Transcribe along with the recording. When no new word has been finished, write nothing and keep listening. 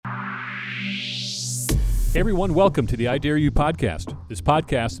Hey everyone, welcome to the I Dare You podcast. This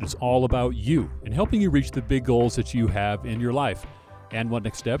podcast is all about you and helping you reach the big goals that you have in your life. And what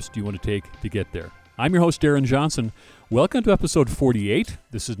next steps do you want to take to get there? I'm your host, Darren Johnson. Welcome to episode 48.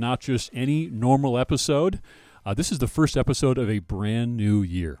 This is not just any normal episode. This is the first episode of a brand new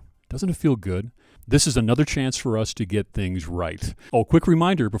year. Doesn't it feel good? This is another chance for us to get things right. Oh, quick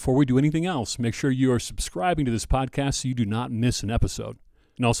reminder, before we do anything else, make sure you are subscribing to this podcast so you do not miss an episode.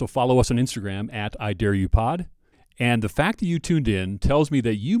 And also follow us on Instagram at IDareYouPod. And the fact that you tuned in tells me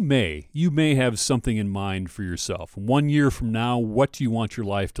that you may have something in mind for yourself. 1 year from now, what do you want your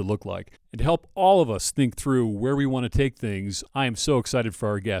life to look like? And to help all of us think through where we want to take things, I am so excited for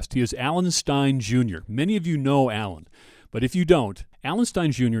our guest. He is Alan Stein Jr. Many of you know Alan, but if you don't, Alan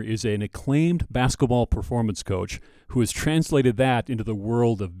Stein Jr. is an acclaimed basketball performance coach who has translated that into the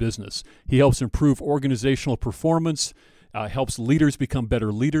world of business. He helps improve organizational performance, helps leaders become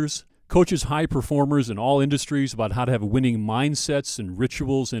better leaders, coaches high performers in all industries about how to have winning mindsets and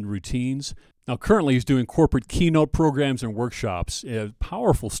rituals and routines. Now, currently, he's doing corporate keynote programs and workshops. A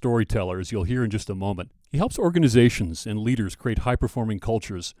powerful storyteller, as you'll hear in just a moment. He helps organizations and leaders create high-performing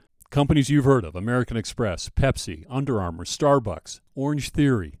cultures. Companies you've heard of, American Express, Pepsi, Under Armour, Starbucks, Orange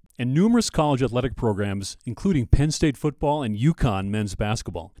Theory, and numerous college athletic programs, including Penn State football and UConn men's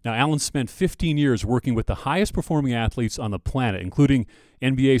basketball. Now, Alan spent 15 years working with the highest performing athletes on the planet, including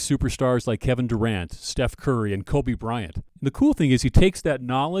NBA superstars like Kevin Durant, Steph Curry, and Kobe Bryant. And the cool thing is he takes that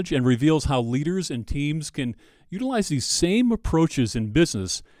knowledge and reveals how leaders and teams can utilize these same approaches in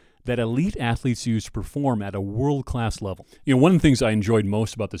business that elite athletes use to perform at a world-class level. You know, one of the things I enjoyed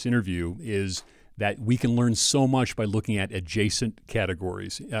most about this interview is that we can learn so much by looking at adjacent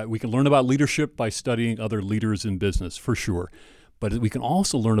categories. We can learn about leadership by studying other leaders in business, for sure. But we can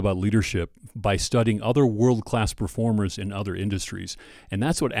also learn about leadership by studying other world-class performers in other industries. And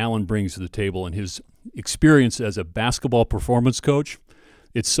that's what Alan brings to the table in his experience as a basketball performance coach.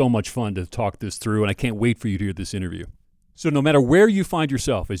 It's so much fun to talk this through, and I can't wait for you to hear this interview. So no matter where you find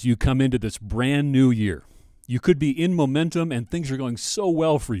yourself as you come into this brand new year, you could be in momentum and things are going so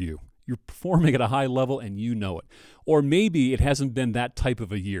well for you. You're performing at a high level and you know it. Or maybe it hasn't been that type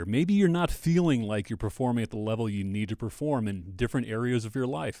of a year. Maybe you're not feeling like you're performing at the level you need to perform in different areas of your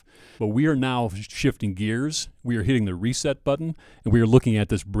life. But we are now shifting gears. We are hitting the reset button, and we are looking at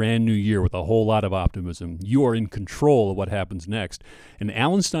this brand new year with a whole lot of optimism. You are in control of what happens next. And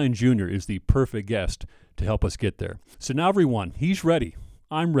Alan Stein Jr. is the perfect guest to help us get there. So now, everyone, he's ready.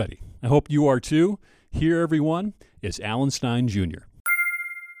 I'm ready. I hope you are too. Here, everyone, is Alan Stein Jr.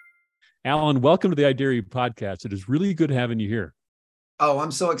 Alan, welcome to the I Dare You podcast. It is really good having you here. Oh, I'm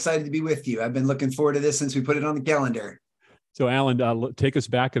so excited to be with you. I've been looking forward to this since we put it on the calendar. So, Alan, take us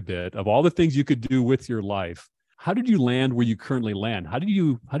back a bit. Of all the things you could do with your life, how did you land where you currently land? How did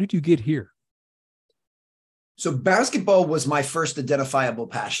you get here? So basketball was my first identifiable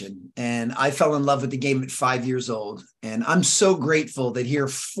passion, and I fell in love with the game at 5 years old. And I'm so grateful that here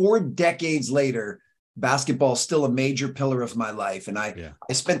 4 decades later, basketball is still a major pillar of my life. And I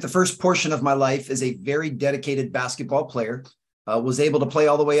spent the first portion of my life as a very dedicated basketball player, was able to play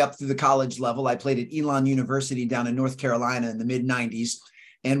all the way up through the college level. I played at Elon University down in North Carolina in the mid 90s.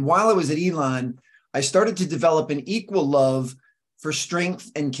 And while I was at Elon, I started to develop an equal love for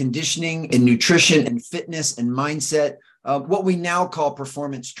strength and conditioning and nutrition and fitness and mindset, what we now call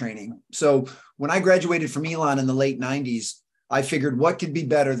performance training. So when I graduated from Elon in the late 90s, I figured what could be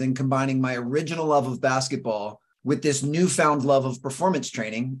better than combining my original love of basketball with this newfound love of performance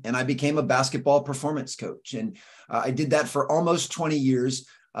training. And I became a basketball performance coach. And I did that for almost 20 years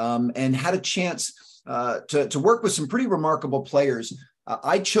and had a chance to work with some pretty remarkable players.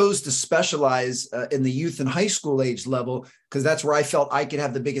 I chose to specialize in the youth and high school age level because that's where I felt I could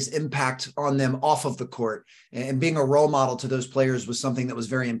have the biggest impact on them off of the court. And being a role model to those players was something that was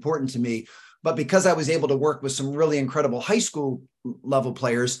very important to me. But because I was able to work with some really incredible high school level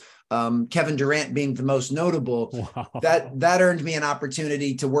players, Kevin Durant being the most notable, wow, that earned me an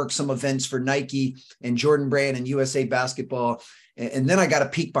opportunity to work some events for Nike and Jordan Brand and USA Basketball. And then I got a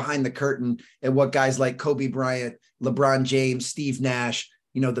peek behind the curtain at what guys like Kobe Bryant, LeBron James, Steve Nash,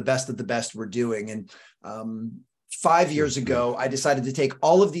 the best of the best were doing. And 5 years ago, I decided to take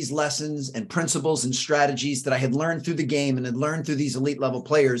all of these lessons and principles and strategies that I had learned through the game and had learned through these elite level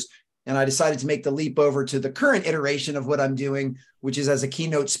players. And I decided to make the leap over to the current iteration of what I'm doing, which is as a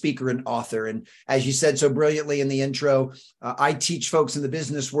keynote speaker and author. And as you said so brilliantly in the intro, I teach folks in the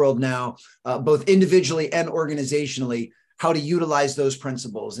business world now, both individually and organizationally, how to utilize those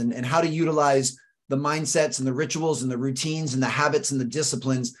principles and how to utilize the mindsets and the rituals and the routines and the habits and the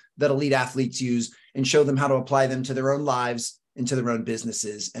disciplines that elite athletes use and show them how to apply them to their own lives into their own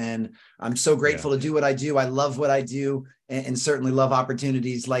businesses. And I'm so grateful to do what I do. I love what I do, and certainly love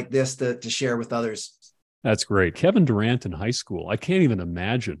opportunities like this to share with others. That's great. Kevin Durant in high school. I can't even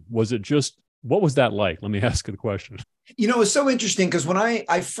imagine. What was that like? Let me ask you the question. It was so interesting because when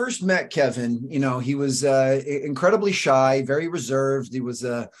I first met Kevin, he was incredibly shy, very reserved. He was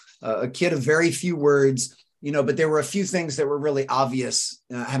a kid of very few words, but there were a few things that were really obvious,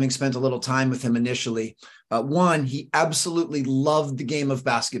 having spent a little time with him initially. One, he absolutely loved the game of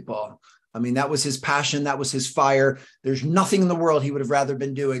basketball. I mean, that was his passion. That was his fire. There's nothing in the world he would have rather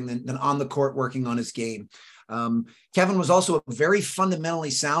been doing than on the court working on his game. Kevin was also a very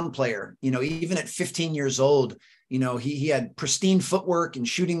fundamentally sound player. Even at 15 years old, he had pristine footwork and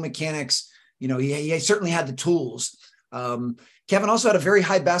shooting mechanics. He certainly had the tools. Kevin also had a very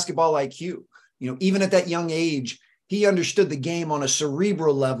high basketball IQ. Even at that young age, he understood the game on a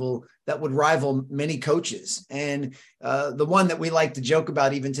cerebral level that would rival many coaches. And the one that we like to joke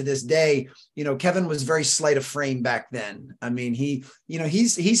about even to this day, Kevin was very slight of frame back then. I mean,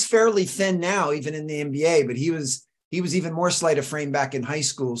 he's fairly thin now, even in the NBA, but he was even more slight of frame back in high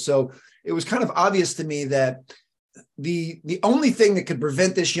school. So it was kind of obvious to me that the only thing that could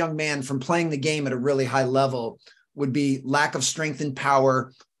prevent this young man from playing the game at a really high level would be lack of strength and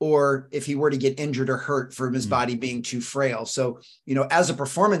power, or if he were to get injured or hurt from his body being too frail. So, as a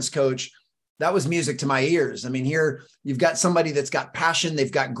performance coach, that was music to my ears. I mean, here you've got somebody that's got passion,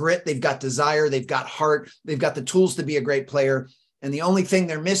 they've got grit, they've got desire, they've got heart, they've got the tools to be a great player. And the only thing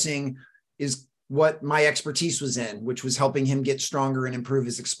they're missing is what my expertise was in, which was helping him get stronger and improve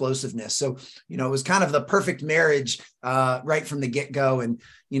his explosiveness. So, it was kind of the perfect marriage right from the get-go. And,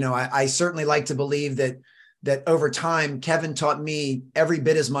 I certainly like to believe that over time, Kevin taught me every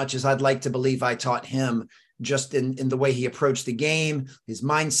bit as much as I'd like to believe I taught him, just in the way he approached the game, his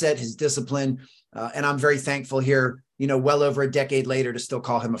mindset, his discipline. And I'm very thankful here, well over a decade later, to still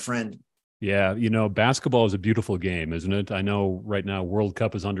call him a friend. Yeah. Basketball is a beautiful game, isn't it? I know right now World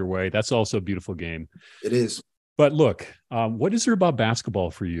Cup is underway. That's also a beautiful game. It is. But look, what is there about basketball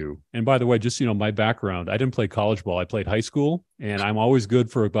for you? And by the way, just, my background, I didn't play college ball. I played high school, and I'm always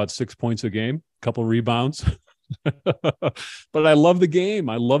good for about 6 points a game, couple rebounds. But I love the game.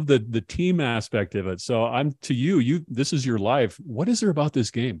 I love the team aspect of it. So this is your life. What is there about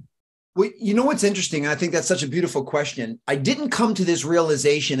this game? Well, what's interesting, and I think that's such a beautiful question. I didn't come to this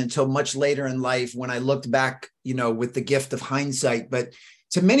realization until much later in life when I looked back, with the gift of hindsight. But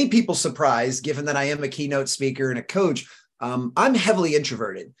to many people's surprise, given that I am a keynote speaker and a coach, I'm heavily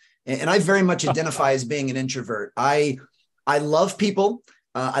introverted, and I very much identify as being an introvert. I love people.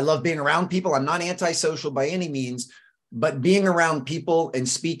 I love being around people. I'm not antisocial by any means, but being around people and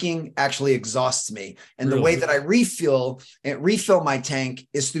speaking actually exhausts me. And really? The way that I refill my tank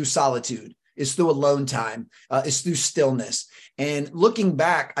is through solitude, is through alone time, is through stillness. And looking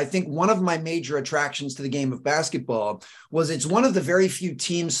back, I think one of my major attractions to the game of basketball was it's one of the very few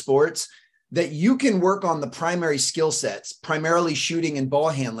team sports that you can work on the primary skill sets, primarily shooting and ball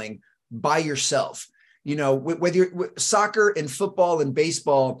handling, by yourself. Whether you're soccer and football and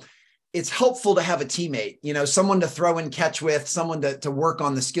baseball, it's helpful to have a teammate, someone to throw and catch with, someone to work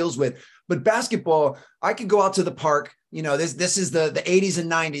on the skills with. But basketball, I could go out to the park. This is the 80s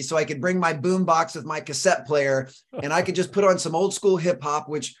and 90s. So I could bring my boom box with my cassette player, and I could just put on some old school hip hop,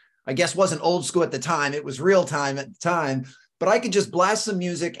 which I guess wasn't old school at the time. It was real time at the time. But I could just blast some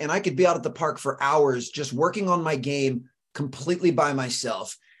music, and I could be out at the park for hours just working on my game completely by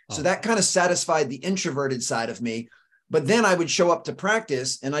myself. So that kind of satisfied the introverted side of me. But then I would show up to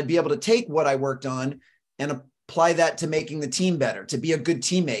practice, and I'd be able to take what I worked on and apply that to making the team better, to be a good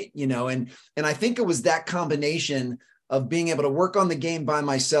teammate, and I think it was that combination of being able to work on the game by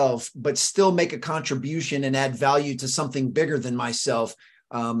myself, but still make a contribution and add value to something bigger than myself,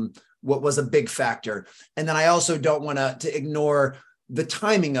 what was a big factor. And then I also don't want to ignore the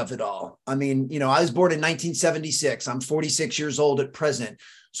timing of it all. I mean, I was born in 1976. I'm 46 years old at present.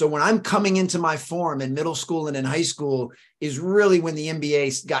 So when I'm coming into my form in middle school and in high school is really when the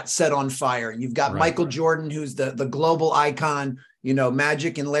NBA got set on fire. You've got Michael Jordan, who's the global icon,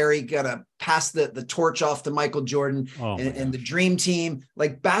 Magic and Larry got to pass the torch off to Michael Jordan and the dream team.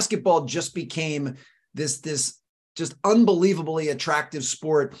 Like basketball just became this just unbelievably attractive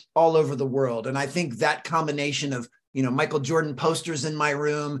sport all over the world. And I think that combination of, Michael Jordan posters in my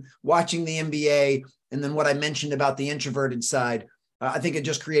room, watching the NBA, and then what I mentioned about the introverted side, I think it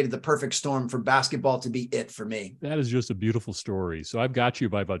just created the perfect storm for basketball to be it for me. That is just a beautiful story. So I've got you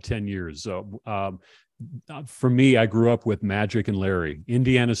by about 10 years. So for me, I grew up with Magic and Larry,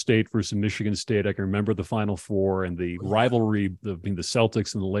 Indiana State versus Michigan State. I can remember the Final Four and the rivalry between the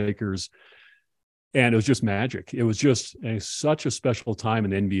Celtics and the Lakers. And it was just magic. It was just such a special time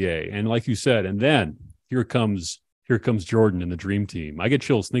in the NBA. And like you said, and then here comes Jordan and the Dream Team. I get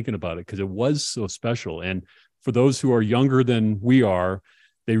chills thinking about it because it was so special. And for those who are younger than we are,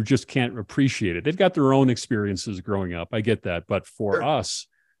 they just can't appreciate it. They've got their own experiences growing up. I get that. But for us,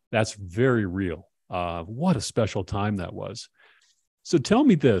 that's very real. What a special time that was. So tell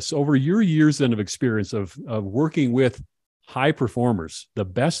me this, over your years then of experience of working with high performers, the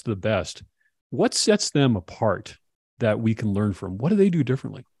best of the best, what sets them apart that we can learn from? What do they do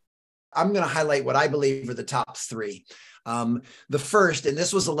differently? I'm going to highlight what I believe are the top three. The first, and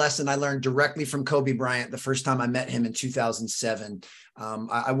this was a lesson I learned directly from Kobe Bryant the first time I met him in 2007.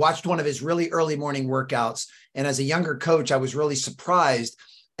 I watched one of his really early morning workouts. And as a younger coach, I was really surprised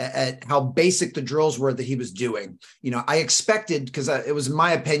at how basic the drills were that he was doing. I expected, because it was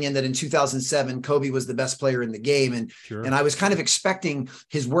my opinion that in 2007, Kobe was the best player in the game. And I was kind of expecting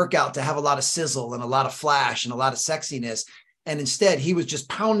his workout to have a lot of sizzle and a lot of flash and a lot of sexiness. And instead, he was just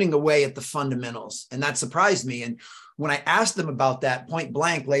pounding away at the fundamentals. And that surprised me. And when I asked him about that point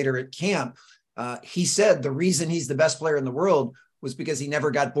blank later at camp, he said the reason he's the best player in the world was because he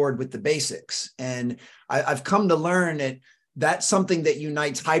never got bored with the basics. And I've come to learn that that's something that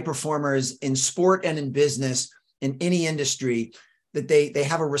unites high performers in sport and in business, in any industry, that they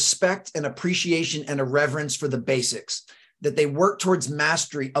have a respect and appreciation and a reverence for the basics, that they work towards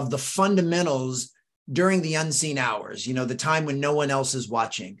mastery of the fundamentals during the unseen hours, the time when no one else is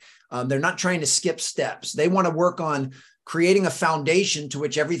watching. They're not trying to skip steps. They want to work on creating a foundation to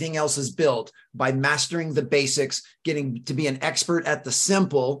which everything else is built by mastering the basics, getting to be an expert at the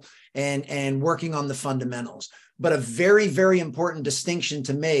simple and working on the fundamentals. But a very, very important distinction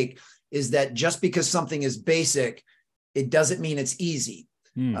to make is that just because something is basic, it doesn't mean it's easy.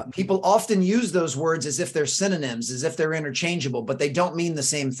 People often use those words as if they're synonyms, as if they're interchangeable, but they don't mean the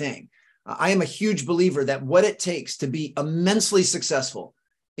same thing. I am a huge believer that what it takes to be immensely successful,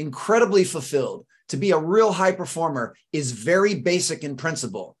 incredibly fulfilled, to be a real high performer is very basic in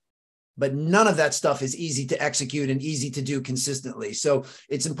principle, but none of that stuff is easy to execute and easy to do consistently. So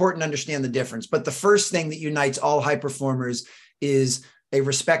it's important to understand the difference. But the first thing that unites all high performers is a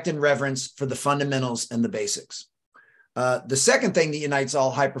respect and reverence for the fundamentals and the basics. The second thing that unites all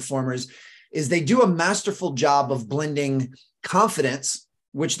high performers is they do a masterful job of blending confidence,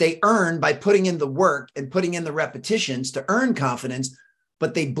 which they earn by putting in the work and putting in the repetitions to earn confidence,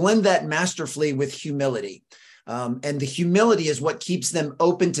 but they blend that masterfully with humility. And the humility is what keeps them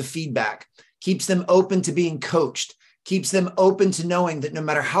open to feedback, keeps them open to being coached, keeps them open to knowing that no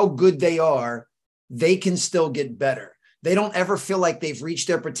matter how good they are, they can still get better. They don't ever feel like they've reached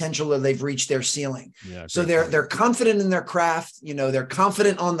their potential or they've reached their ceiling. Yeah, so they're confident in their craft. They're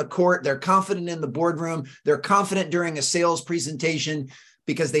confident on the court. They're confident in the boardroom. They're confident during a sales presentation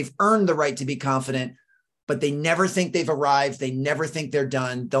because they've earned the right to be confident, but they never think they've arrived. They never think they're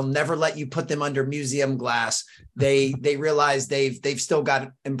done. They'll never let you put them under museum glass. They realize they've still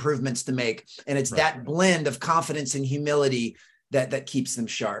got improvements to make. And it's that blend of confidence and humility that keeps them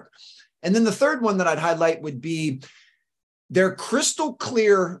sharp. And then the third one that I'd highlight would be they're crystal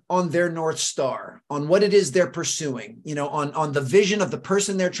clear on their North Star, on what it is they're pursuing, on the vision of the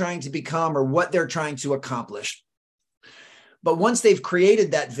person they're trying to become or what they're trying to accomplish. But once they've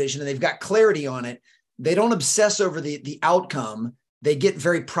created that vision and they've got clarity on it, they don't obsess over the outcome. They get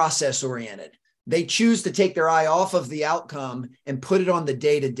very process oriented. They choose to take their eye off of the outcome and put it on the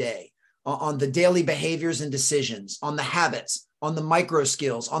day-to-day, on the daily behaviors and decisions, on the habits, on the micro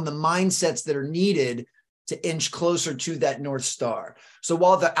skills, on the mindsets that are needed to inch closer to that North Star. So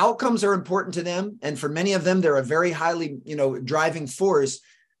while the outcomes are important to them, and for many of them, they're a very highly, driving force,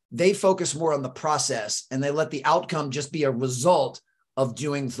 they focus more on the process and they let the outcome just be a result of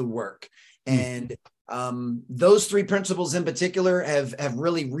doing the work. And those three principles in particular have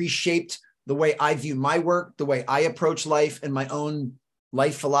really reshaped the way I view my work, the way I approach life, and my own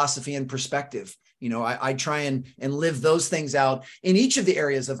life philosophy and perspective. I try and live those things out in each of the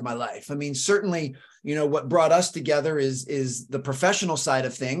areas of my life. I mean, certainly, what brought us together is the professional side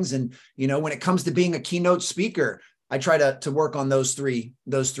of things. And, when it comes to being a keynote speaker, I try to work on those three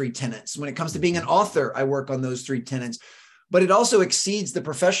tenets. When it comes to being an author, I work on those three tenets. But it also exceeds the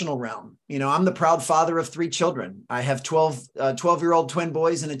professional realm. I'm the proud father of 3 children. I have 12-year-old twin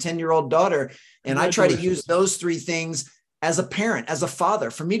boys and a 10-year-old daughter. And I try to use those 3 things as a parent, as a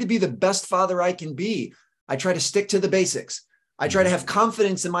father. For me to be the best father I can be, I try to stick to the basics. I try to have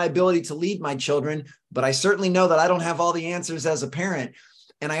confidence in my ability to lead my children, but I certainly know that I don't have all the answers as a parent.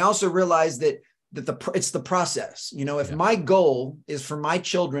 And I also realize that it's the process. If my goal is for my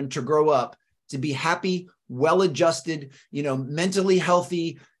children to grow up to be happy, well-adjusted, mentally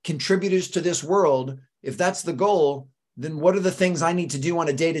healthy contributors to this world, if that's the goal, then what are the things I need to do on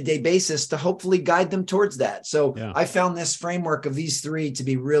a day-to-day basis to hopefully guide them towards that? So Yeah. I found this framework of these three to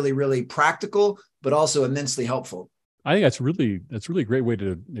be really, really practical, but also immensely helpful. I think that's really a great way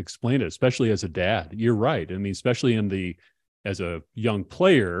to explain it, especially as a dad. You're right. I mean, especially as a young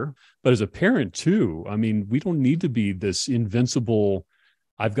player, but as a parent too. I mean, we don't need to be this invincible,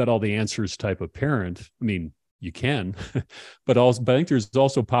 I've got all the answers type of parent. I mean, you can, but I think there's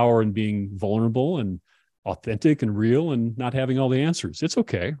also power in being vulnerable and authentic and real and not having all the answers. It's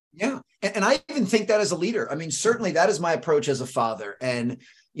okay. Yeah. And I even think that as a leader. I mean, certainly that is my approach as a father. And,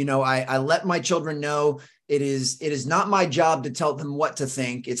 I let my children know it is not my job to tell them what to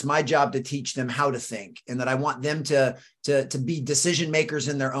think. It's my job to teach them how to think, and that I want them to be decision makers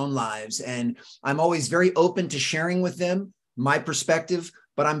in their own lives. And I'm always very open to sharing with them my perspective,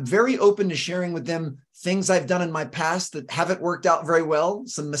 but I'm very open to sharing with them things I've done in my past that haven't worked out very well,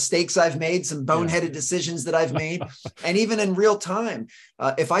 some mistakes I've made, some boneheaded decisions that I've made. And even in real time,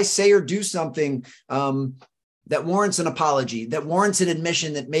 if I say or do something that warrants an apology, that warrants an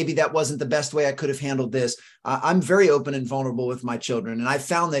admission that maybe that wasn't the best way I could have handled this, I'm very open and vulnerable with my children. And I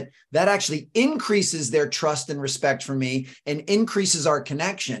found that actually increases their trust and respect for me and increases our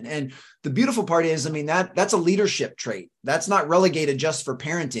connection. And the beautiful part is, I mean, that's a leadership trait. That's not relegated just for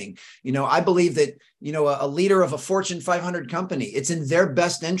parenting. I believe that, a leader of a Fortune 500 company, it's in their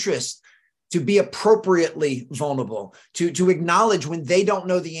best interest to be appropriately vulnerable, to acknowledge when they don't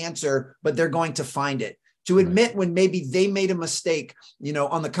know the answer, but they're going to find it. To admit when maybe they made a mistake,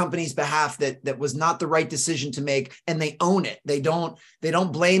 on the company's behalf that was not the right decision to make, and they own it. They don't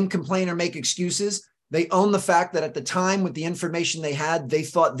blame, complain, or make excuses. They own the fact that at the time, with the information they had, they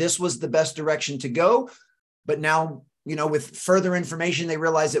thought this was the best direction to go. But now, with further information, they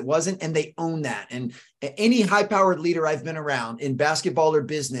realize it wasn't, and they own that. And any high-powered leader I've been around in basketball or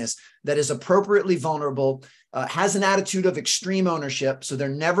business that is appropriately vulnerable has an attitude of extreme ownership. So they're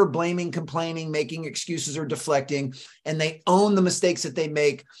never blaming, complaining, making excuses, or deflecting. And they own the mistakes that they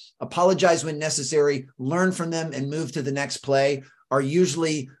make, apologize when necessary, learn from them, and move to the next play, are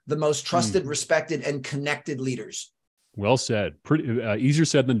usually the most trusted, respected, and connected leaders. Well said. Pretty easier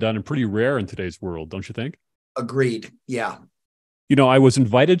said than done, and pretty rare in today's world, don't you think? Agreed. Yeah. I was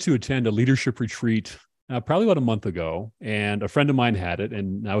invited to attend a leadership retreat probably about a month ago, and a friend of mine had it,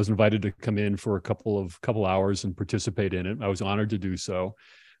 and I was invited to come in for a couple hours and participate in it. I was honored to do so.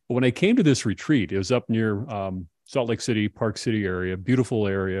 But when I came to this retreat, it was up near Salt Lake City, Park City area, beautiful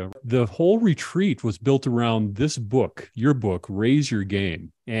area. The whole retreat was built around this book, your book, Raise Your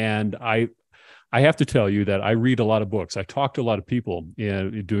Game. And I have to tell you that I read a lot of books. I talk to a lot of people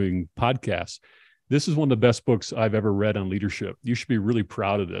doing podcasts. This is one of the best books I've ever read on leadership. You should be really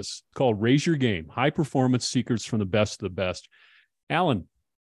proud of this. It's called Raise Your Game, High Performance Secrets from the Best of the Best. Alan,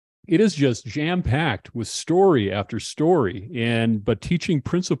 it is just jam-packed with story after story, but teaching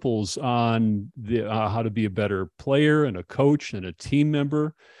principles on how to be a better player and a coach and a team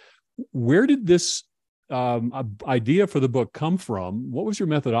member. Where did this idea for the book come from? What was your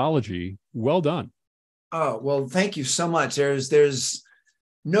methodology? Well done. Oh, well, thank you so much. There's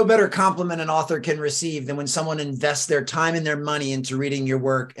no better compliment an author can receive than when someone invests their time and their money into reading your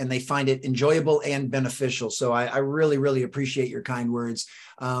work and they find it enjoyable and beneficial. So I really, really appreciate your kind words.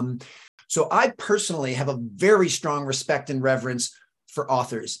 So I personally have a very strong respect and reverence for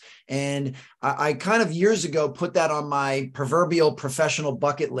authors. And I kind of years ago put that on my proverbial professional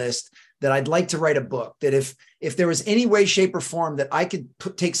bucket list, that I'd like to write a book, that if there was any way, shape, or form that I could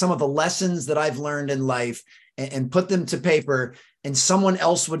take some of the lessons that I've learned in life and put them to paper, and someone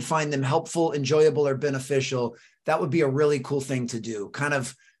else would find them helpful, enjoyable, or beneficial, that would be a really cool thing to do, kind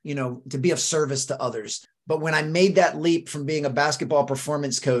of, to be of service to others. But when I made that leap from being a basketball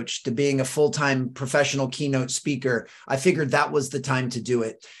performance coach to being a full-time professional keynote speaker, I figured that was the time to do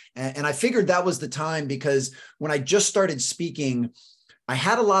it. And I figured that was the time because when I just started speaking, I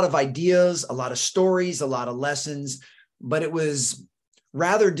had a lot of ideas, a lot of stories, a lot of lessons, but it was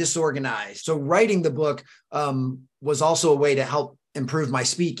rather disorganized. So writing the book was also a way to help improve my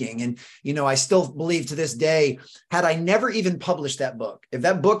speaking. And, I still believe to this day, had I never even published that book, if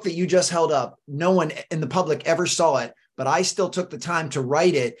that book that you just held up, no one in the public ever saw it, but I still took the time to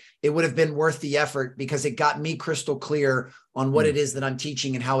write it, it would have been worth the effort because it got me crystal clear on what it is that I'm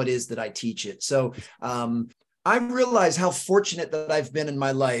teaching and how it is that I teach it. So I realize how fortunate that I've been in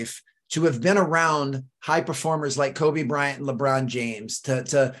my life to have been around high performers like Kobe Bryant and LeBron James,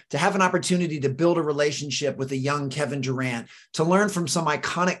 to have an opportunity to build a relationship with a young Kevin Durant, to learn from some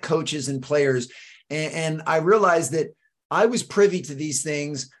iconic coaches and players. And I realized that I was privy to these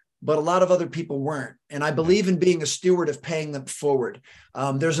things, but a lot of other people weren't. And I believe in being a steward of paying them forward.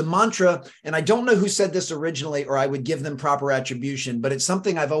 There's a mantra, and I don't know who said this originally, or I would give them proper attribution, but it's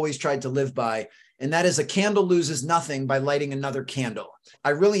something I've always tried to live by. And that is, a candle loses nothing by lighting another candle. I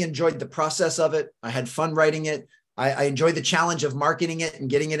really enjoyed the process of it. I had fun writing it. I enjoyed the challenge of marketing it and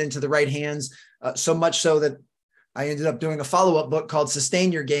getting it into the right hands, so much so that I ended up doing a follow-up book called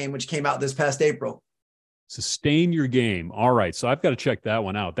Sustain Your Game, which came out this past April. Sustain Your Game. All right. So I've got to check that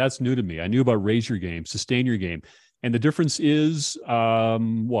one out. That's new to me. I knew about Raise Your Game, Sustain Your Game. And the difference is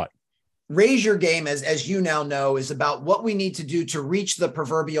what? Raise Your Game, as you now know, is about what we need to do to reach the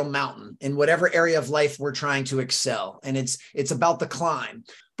proverbial mountain in whatever area of life we're trying to excel. And it's about the climb.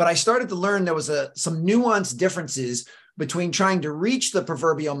 But I started to learn there was some nuanced differences between trying to reach the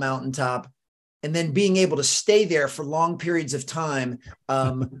proverbial mountaintop and then being able to stay there for long periods of time,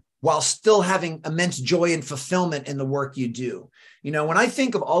 while still having immense joy and fulfillment in the work you do. You know, when I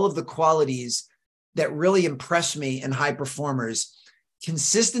think of all of the qualities that really impress me in high performers,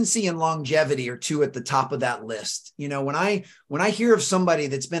 consistency and longevity are two at the top of that list. You know, when I hear of somebody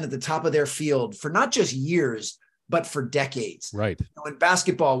that's been at the top of their field for not just years, but for decades. Right. You know, in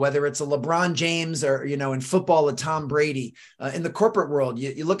basketball, whether it's a LeBron James or, you know, in football, a Tom Brady, in the corporate world,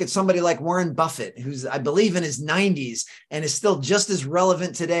 you look at somebody like Warren Buffett, who's, I believe, in his 90s and is still just as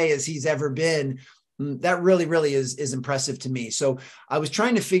relevant today as he's ever been. That really, really is impressive to me. So I was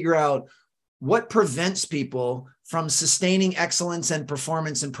trying to figure out what prevents people from sustaining excellence and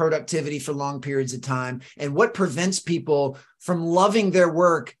performance and productivity for long periods of time, and what prevents people from loving their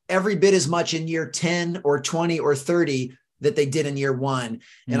work every bit as much in year 10 or 20 or 30 that they did in year one.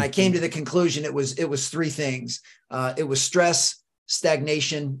 And I came to the conclusion it was three things. It was stress,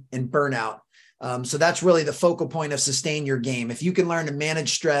 stagnation, and burnout. So that's really the focal point of Sustain Your Game. If you can learn to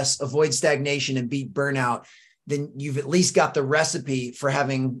manage stress, avoid stagnation, and beat burnout, then you've at least got the recipe for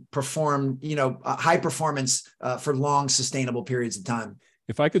having performed, you know, high performance for long, sustainable periods of time.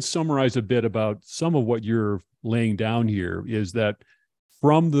 If I could summarize a bit about some of what you're laying down here, is that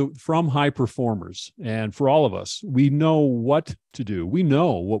from high performers, and for all of us, we know what to do. We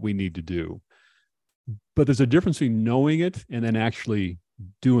know what we need to do, but there's a difference between knowing it and then actually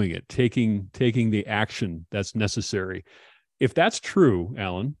doing it, taking the action that's necessary. If that's true,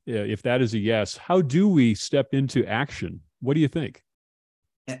 Alan, if that is a yes, how do we step into action? What do you think?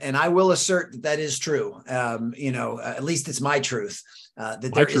 And I will assert that is true. You know, at least it's my truth, that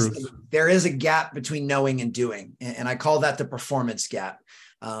there is a gap between knowing and doing. And I call that the performance gap.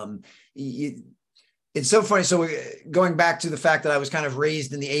 It's so funny. So going back to the fact that I was kind of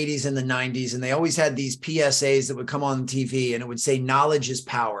raised in the 80s and the 90s, and they always had these PSAs that would come on TV and it would say, knowledge is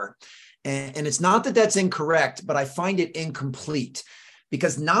power. And it's not that that's incorrect, but I find it incomplete,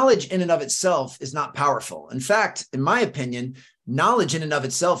 because knowledge in and of itself is not powerful. In fact, in my opinion, knowledge in and of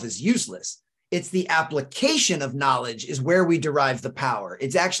itself is useless. It's the application of knowledge is where we derive the power.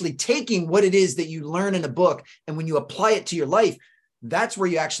 It's actually taking what it is that you learn in a book, and when you apply it to your life, that's where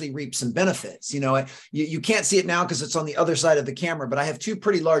you actually reap some benefits. You know, you can't see it now because it's on the other side of the camera, but I have two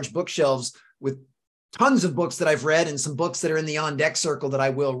pretty large bookshelves with tons of books that I've read and some books that are in the on deck circle that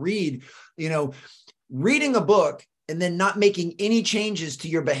I will read. You know, reading a book and then not making any changes to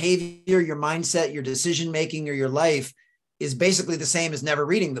your behavior, your mindset, your decision-making, or your life is basically the same as never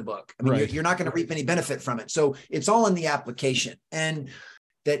reading the book. I mean, right. You're not going to reap any benefit from it. So it's all in the application, and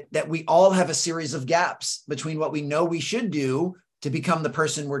that we all have a series of gaps between what we know we should do to become the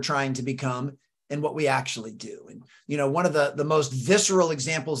person we're trying to become and what we actually do. And, you know, one of the most visceral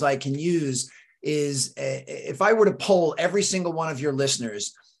examples I can use is if I were to poll every single one of your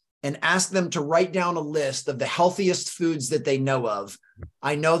listeners and ask them to write down a list of the healthiest foods that they know of,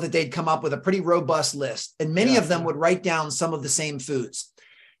 I know that they'd come up with a pretty robust list, and many of them would write down some of the same foods.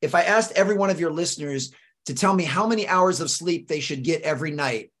 If I asked every one of your listeners to tell me how many hours of sleep they should get every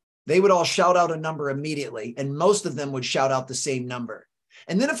night, they would all shout out a number immediately, and most of them would shout out the same number.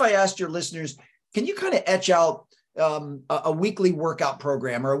 And then if I asked your listeners, can you kind of etch out a weekly workout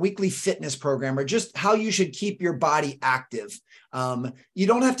program or a weekly fitness program, or just how you should keep your body active? You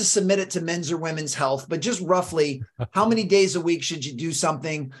don't have to submit it to Men's or Women's Health, but just roughly how many days a week should you do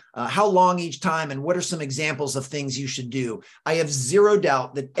something, how long each time, and what are some examples of things you should do? I have zero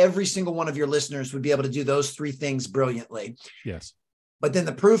doubt that every single one of your listeners would be able to do those three things brilliantly. Yes. But then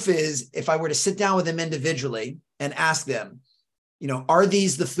the proof is, if I were to sit down with them individually and ask them, you know, are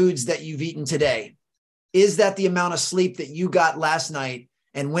these the foods that you've eaten today? Is that the amount of sleep that you got last night?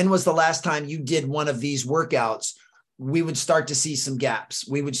 And when was the last time you did one of these workouts? We would start to see some gaps.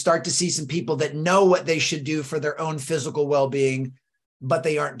 We would start to see some people that know what they should do for their own physical well-being, but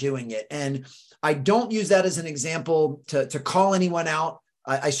they aren't doing it. And I don't use that as an example to call anyone out.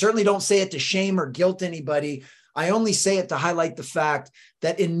 I certainly don't say it to shame or guilt anybody. I only say it to highlight the fact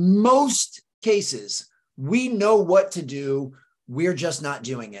that in most cases, we know what to do. We're just not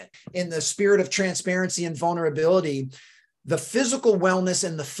doing it. In the spirit of transparency and vulnerability, the physical wellness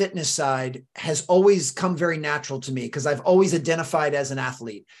and the fitness side has always come very natural to me because I've always identified as an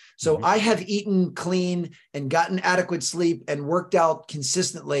athlete. So I have eaten clean and gotten adequate sleep and worked out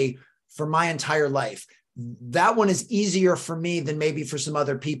consistently for my entire life. That one is easier for me than maybe for some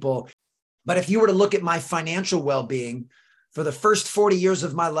other people. But if you were to look at my financial well-being, for the first 40 years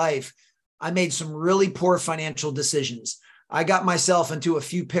of my life, I made some really poor financial decisions. I got myself into a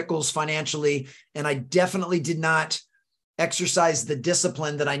few pickles financially, and I definitely did not exercise the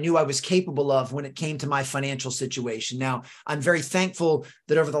discipline that I knew I was capable of when it came to my financial situation. Now, I'm very thankful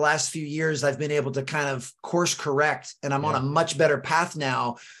that over the last few years, I've been able to kind of course correct, and I'm on a much better path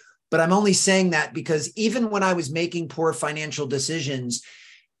now. But I'm only saying that because even when I was making poor financial decisions,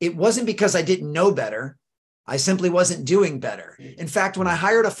 it wasn't because I didn't know better. I simply wasn't doing better. In fact, when I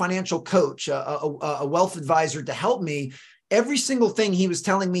hired a financial coach, a wealth advisor to help me, every single thing he was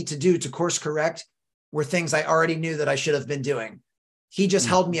telling me to do to course correct were things I already knew that I should have been doing. He just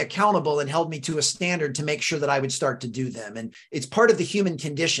held me accountable and held me to a standard to make sure that I would start to do them. And it's part of the human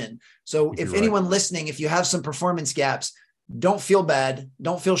condition. So if anyone listening, if you have some performance gaps, don't feel bad.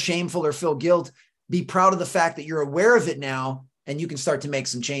 Don't feel shameful or feel guilt. Be proud of the fact that you're aware of it now and you can start to make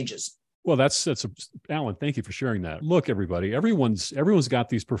some changes. Well, Alan, thank you for sharing that. Look, everybody, everyone's got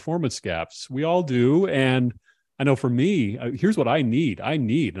these performance gaps. We all do. And I know for me, here's what I need.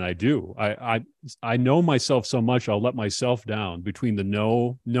 And I do. I know myself so much. I'll let myself down between the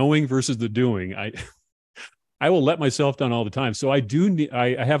knowing versus the doing. I will let myself down all the time. So I do need,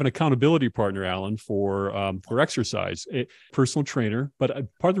 I have an accountability partner, Alan, for exercise, a personal trainer. But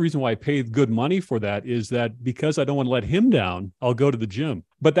part of the reason why I pay good money for that is that because I don't want to let him down, I'll go to the gym.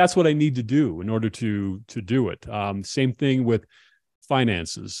 But that's what I need to do in order to do it. Same thing with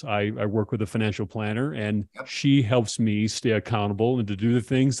finances. I work with a financial planner, and she helps me stay accountable and to do the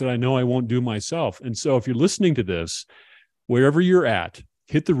things that I know I won't do myself. And so if you're listening to this, wherever you're at,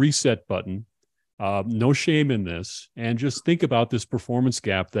 hit the reset button. No shame in this, and just think about this performance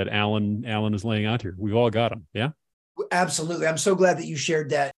gap that Alan is laying out here. We've all got them. Yeah, absolutely. I'm so glad that you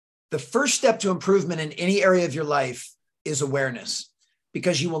shared that. The first step to improvement in any area of your life is awareness,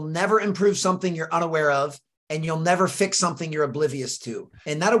 because you will never improve something you're unaware of, and you'll never fix something you're oblivious to.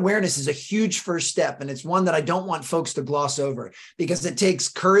 And that awareness is a huge first step. And it's one that I don't want folks to gloss over, because it takes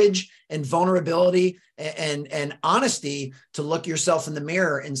courage and vulnerability and honesty to look yourself in the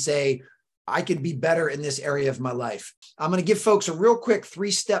mirror and say, I could be better in this area of my life. I'm going to give folks a real quick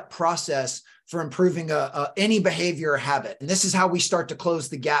 3-step process for improving any behavior or habit. And this is how we start to close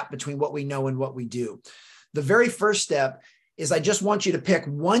the gap between what we know and what we do. The very first step is I just want you to pick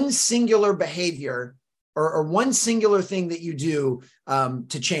one singular behavior or one singular thing that you do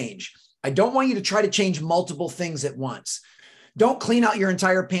to change. I don't want you to try to change multiple things at once. Don't clean out your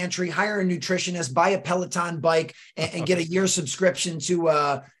entire pantry, hire a nutritionist, buy a Peloton bike, and get a year subscription to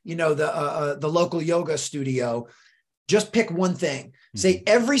the local yoga studio. Just pick one thing. Say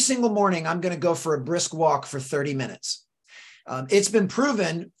every single morning, I'm going to go for a brisk walk for 30 minutes. It's been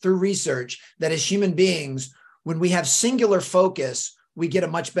proven through research that as human beings, when we have singular focus, we get a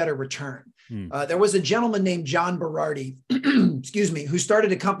much better return. There was a gentleman named John Berardi, who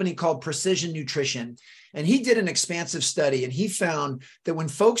started a company called Precision Nutrition. And he did an expansive study, and he found that when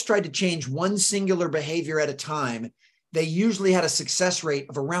folks tried to change one singular behavior at a time, they usually had a success rate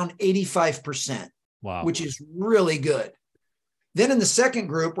of around 85%, which is really good. Then in the second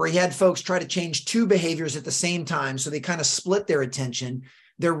group, where he had folks try to change 2 behaviors at the same time, so they kind of split their attention,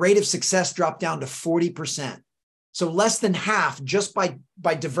 their rate of success dropped down to 40%. So less than half just by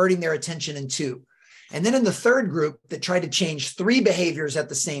diverting their attention in 2. And then in the third group that tried to change 3 behaviors at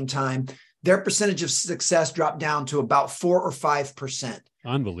the same time, their percentage of success dropped down to about 4 or 5%.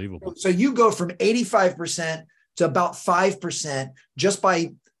 Unbelievable. So you go from 85% to about 5% just by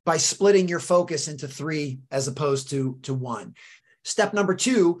splitting your focus into 3 as opposed to 1. Step number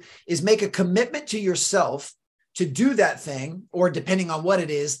 2 is make a commitment to yourself to do that thing, or depending on what it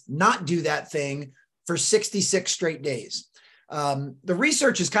is, not do that thing for 66 straight days. The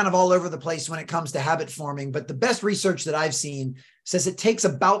research is kind of all over the place when it comes to habit forming, but the best research that I've seen says it takes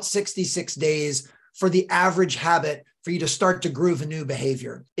about 66 days for the average habit for you to start to groove a new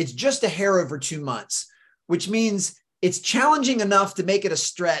behavior. It's just a hair over 2 months, which means it's challenging enough to make it a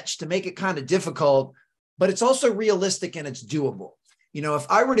stretch, to make it kind of difficult, but it's also realistic and it's doable. If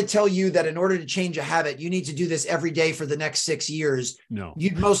I were to tell you that in order to change a habit, you need to do this every day for the next 6 years, No,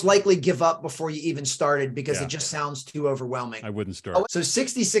 you'd most likely give up before you even started because it just sounds too overwhelming. I wouldn't start. So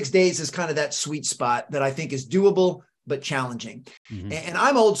 66 days is kind of that sweet spot that I think is doable, but challenging. Mm-hmm. And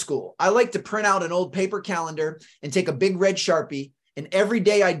I'm old school. I like to print out an old paper calendar and take a big red Sharpie. And every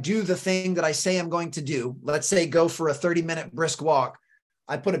day I do the thing that I say I'm going to do. Let's say go for a 30-minute brisk walk.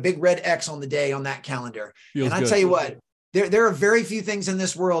 I put a big red X on the day on that calendar. Feels and I good. tell you what, there are very few things in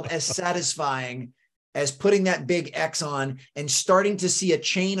this world as satisfying as putting that big X on and starting to see a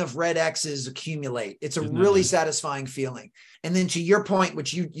chain of red X's accumulate. It's a really satisfying feeling. And then to your point,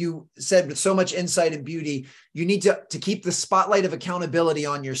 which you said with so much insight and beauty, you need to keep the spotlight of accountability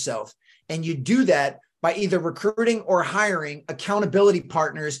on yourself. And you do that by either recruiting or hiring accountability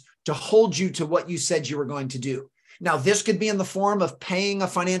partners to hold you to what you said you were going to do. Now, this could be in the form of paying a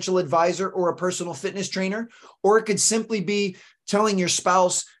financial advisor or a personal fitness trainer, or it could simply be telling your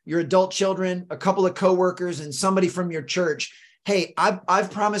spouse, your adult children, a couple of coworkers, and somebody from your church, hey,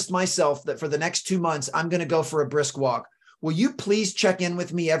 I've promised myself that for the next 2 months, I'm going to go for a brisk walk. Will you please check in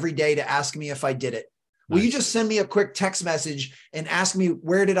with me every day to ask me if I did it? Will you just send me a quick text message and ask me,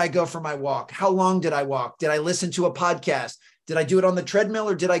 where did I go for my walk? How long did I walk? Did I listen to a podcast? Did I do it on the treadmill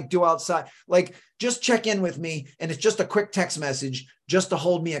or did I do outside? Like, just check in with me. And it's just a quick text message just to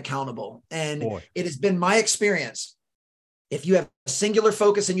hold me accountable. And it has been my experience. If you have a singular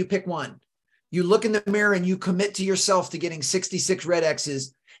focus and you pick one, you look in the mirror and you commit to yourself to getting 66 red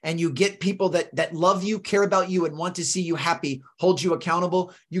X's, and you get people that love you, care about you, and want to see you happy, hold you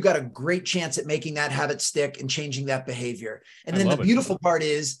accountable, you got a great chance at making that habit stick and changing that behavior. And then the beautiful part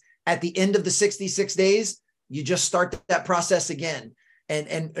is at the end of the 66 days, you just start that process again.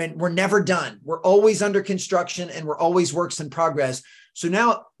 And we're never done. We're always under construction and we're always works in progress. So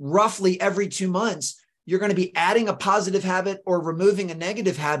now roughly every 2 months, you're going to be adding a positive habit or removing a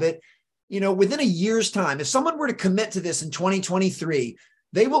negative habit. Within a year's time, if someone were to commit to this in 2023,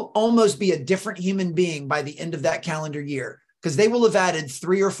 they will almost be a different human being by the end of that calendar year, because they will have added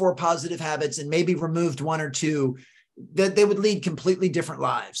 3 or 4 positive habits and maybe removed 1 or 2 that they would lead completely different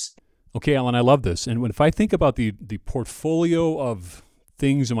lives. Okay, Alan, I love this. And if I think about the portfolio of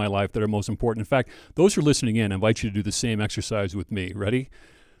things in my life that are most important, in fact, those who are listening in, I invite you to do the same exercise with me. Ready?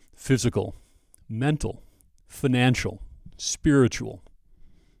 Physical, mental, financial, spiritual,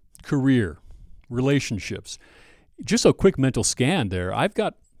 career, relationships. Just a quick mental scan there. I've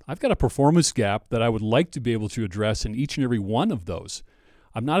got a performance gap that I would like to be able to address in each and every one of those.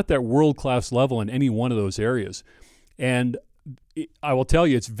 I'm not at that world-class level in any one of those areas. And I will tell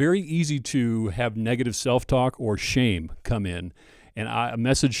you, it's very easy to have negative self-talk or shame come in. And a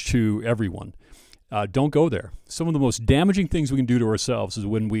message to everyone, don't go there. Some of the most damaging things we can do to ourselves is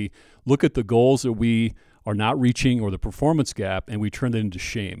when we look at the goals that we are not reaching or the performance gap and we turn that into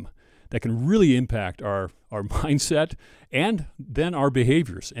shame. That can really impact our mindset and then our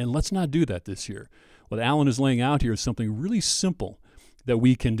behaviors. And let's not do that this year. What Alan is laying out here is something really simple that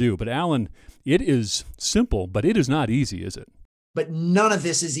we can do. But Alan, it is simple, but it is not easy, is it? But none of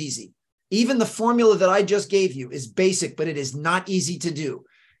this is easy. Even the formula that I just gave you is basic, but it is not easy to do.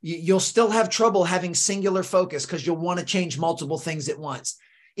 You'll still have trouble having singular focus because you'll want to change multiple things at once.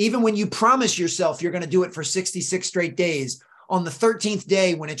 Even when you promise yourself you're going to do it for 66 straight days, on the 13th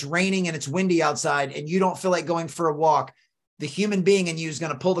day when it's raining and it's windy outside and you don't feel like going for a walk, the human being in you is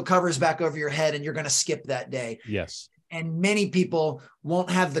going to pull the covers back over your head and you're going to skip that day. Yes. And many people won't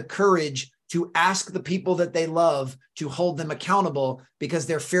have the courage to ask the people that they love to hold them accountable because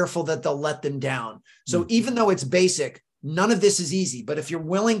they're fearful that they'll let them down. So even though it's basic, none of this is easy. But if you're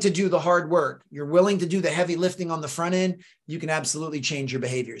willing to do the hard work, you're willing to do the heavy lifting on the front end, you can absolutely change your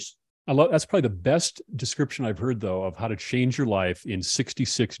behaviors. That's probably the best description I've heard, though, of how to change your life in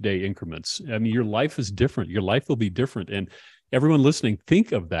 66-day increments. I mean, your life is different. Your life will be different. And everyone listening,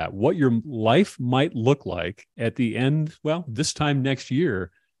 think of that, what your life might look like at the end, this time next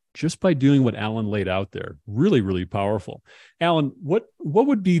year, just by doing what Alan laid out there. Really, really powerful. Alan, what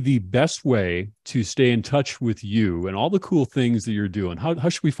would be the best way to stay in touch with you and all the cool things that you're doing? How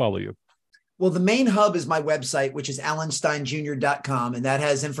should we follow you? Well, the main hub is my website, which is alansteinjr.com. And that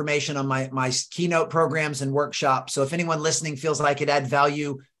has information on my keynote programs and workshops. So if anyone listening feels like it add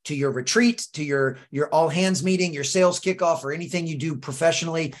value to your retreat, to your all hands meeting, your sales kickoff, or anything you do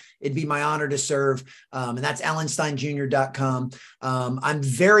professionally, it'd be my honor to serve. And that's alansteinjr.com. I'm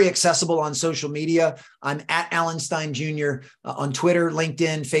very accessible on social media. I'm at Alan Stein Jr. On Twitter,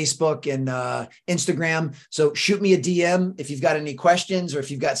 LinkedIn, Facebook, and Instagram. So shoot me a DM if you've got any questions or if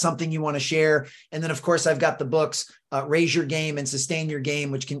you've got something you want to share. And then, of course, I've got the books, Raise Your Game and Sustain Your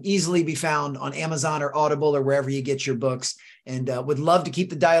Game, which can easily be found on Amazon or Audible or wherever you get your books. And would love to keep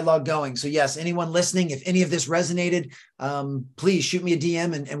the dialogue going. So yes, anyone listening, if any of this resonated, please shoot me a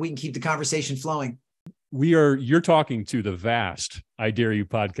DM and we can keep the conversation flowing. You're talking to the vast I Dare You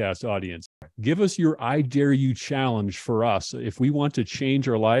podcast audience. Give us your I Dare You challenge for us. If we want to change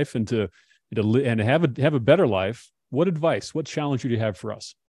our life and have a better life, what advice, what challenge would you have for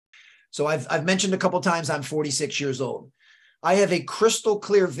us? So I've mentioned a couple of times I'm 46 years old. I have a crystal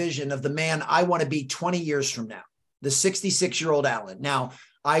clear vision of the man I want to be 20 years from now, the 66-year-old Alan. Now,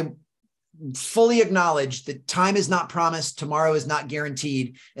 I fully acknowledge that time is not promised, tomorrow is not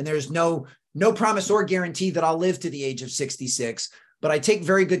guaranteed, and there's no promise or guarantee that I'll live to the age of 66, but I take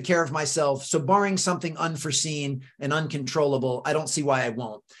very good care of myself. So barring something unforeseen and uncontrollable, I don't see why I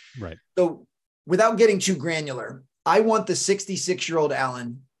won't. Right. So without getting too granular, I want the 66-year-old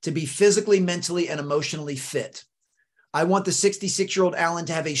Alan to be physically, mentally, and emotionally fit. I want the 66-year-old Alan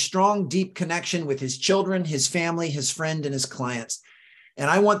to have a strong, deep connection with his children, his family, his friend, and his clients. And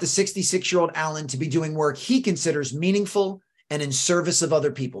I want the 66-year-old Alan to be doing work he considers meaningful and in service of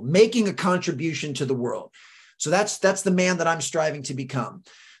other people, making a contribution to the world. So that's the man that I'm striving to become.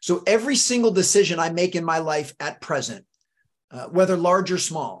 So every single decision I make in my life at present, whether large or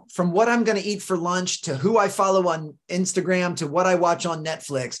small, from what I'm going to eat for lunch to who I follow on Instagram to what I watch on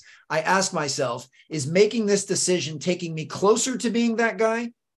Netflix, I ask myself, is making this decision taking me closer to being that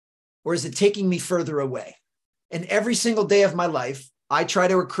guy, or is it taking me further away? And every single day of my life, I try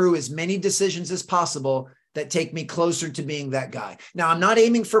to accrue as many decisions as possible that take me closer to being that guy. Now, I'm not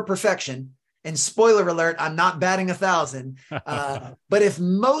aiming for perfection. And spoiler alert, I'm not batting 1,000. But if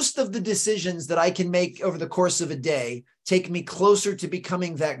most of the decisions that I can make over the course of a day take me closer to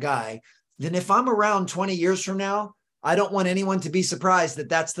becoming that guy, then if I'm around 20 years from now, I don't want anyone to be surprised that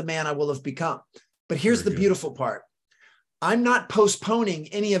that's the man I will have become. But here's the beautiful part. I'm not postponing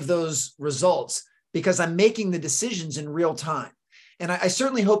any of those results because I'm making the decisions in real time. And I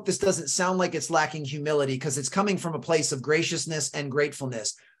certainly hope this doesn't sound like it's lacking humility, because it's coming from a place of graciousness and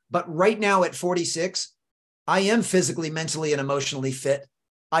gratefulness. But right now at 46, I am physically, mentally, and emotionally fit.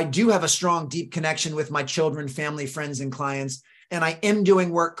 I do have a strong, deep connection with my children, family, friends, and clients. And I am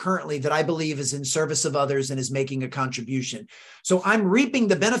doing work currently that I believe is in service of others and is making a contribution. So I'm reaping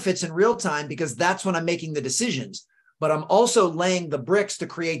the benefits in real time because that's when I'm making the decisions. But I'm also laying the bricks to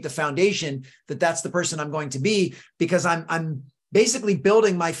create the foundation that that's the person I'm going to be, because I'm basically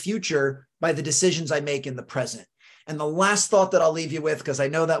building my future by the decisions I make in the present. And the last thought that I'll leave you with, because I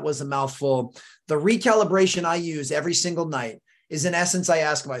know that was a mouthful, the recalibration I use every single night is, in essence, I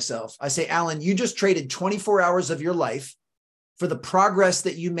ask myself, I say, Alan, you just traded 24 hours of your life for the progress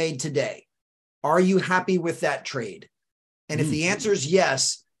that you made today. Are you happy with that trade? And if the answer is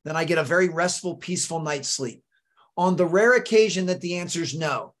yes, then I get a very restful, peaceful night's sleep. On the rare occasion that the answer is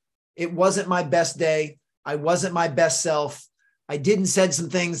no, it wasn't my best day, I wasn't my best self, I didn't said some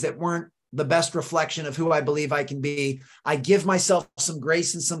things that weren't the best reflection of who I believe I can be, I give myself some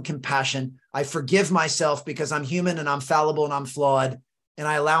grace and some compassion. I forgive myself because I'm human and I'm fallible and I'm flawed. And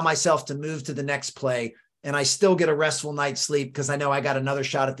I allow myself to move to the next play. And I still get a restful night's sleep because I know I got another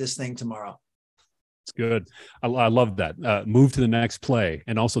shot at this thing tomorrow. It's good. I love that. Move to the next play.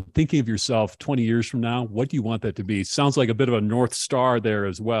 And also thinking of yourself 20 years from now, what do you want that to be? Sounds like a bit of a North Star there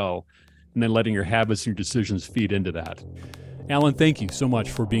as well. And then letting your habits and your decisions feed into that. Alan, thank you so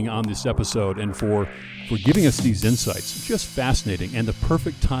much for being on this episode and for giving us these insights. Just fascinating, and the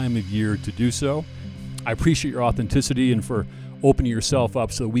perfect time of year to do so. I appreciate your authenticity and for opening yourself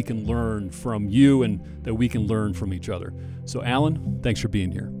up so we can learn from you and that we can learn from each other. So Alan, thanks for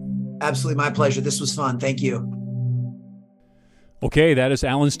being here. Absolutely my pleasure. This was fun. Thank you. Okay, that is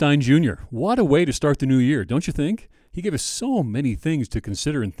Alan Stein Jr. What a way to start the new year, don't you think? He gave us so many things to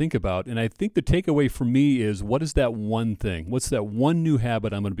consider and think about, and I think the takeaway for me is, what is that one thing? What's that one new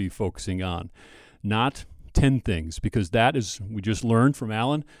habit I'm going to be focusing on? Not 10 things, because that is, we just learned from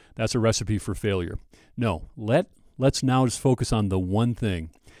Alan, that's a recipe for failure. No, let's now just focus on the one thing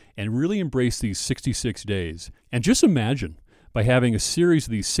and really embrace these 66 days. And just imagine, by having a series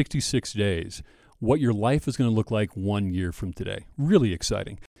of these 66 days, what your life is going to look like 1 year from today. Really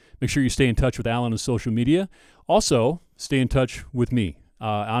exciting. Make sure you stay in touch with Alan on social media. Also, stay in touch with me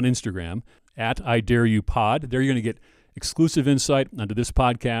on Instagram at IDareYouPod. There you're going to get exclusive insight onto this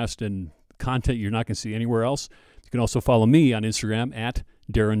podcast and content you're not going to see anywhere else. You can also follow me on Instagram at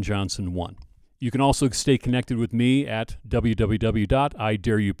DarrenJohnson1. You can also stay connected with me at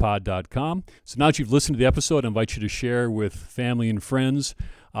www.idareyoupod.com. So now that you've listened to the episode, I invite you to share with family and friends.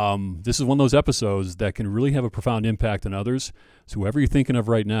 This is one of those episodes that can really have a profound impact on others. So whoever you're thinking of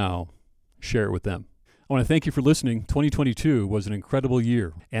right now, share it with them. I want to thank you for listening. 2022 was an incredible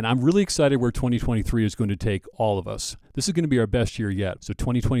year, and I'm really excited where 2023 is going to take all of us. This is going to be our best year yet. So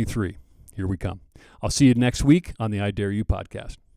 2023, here we come. I'll see you next week on the I Dare You podcast.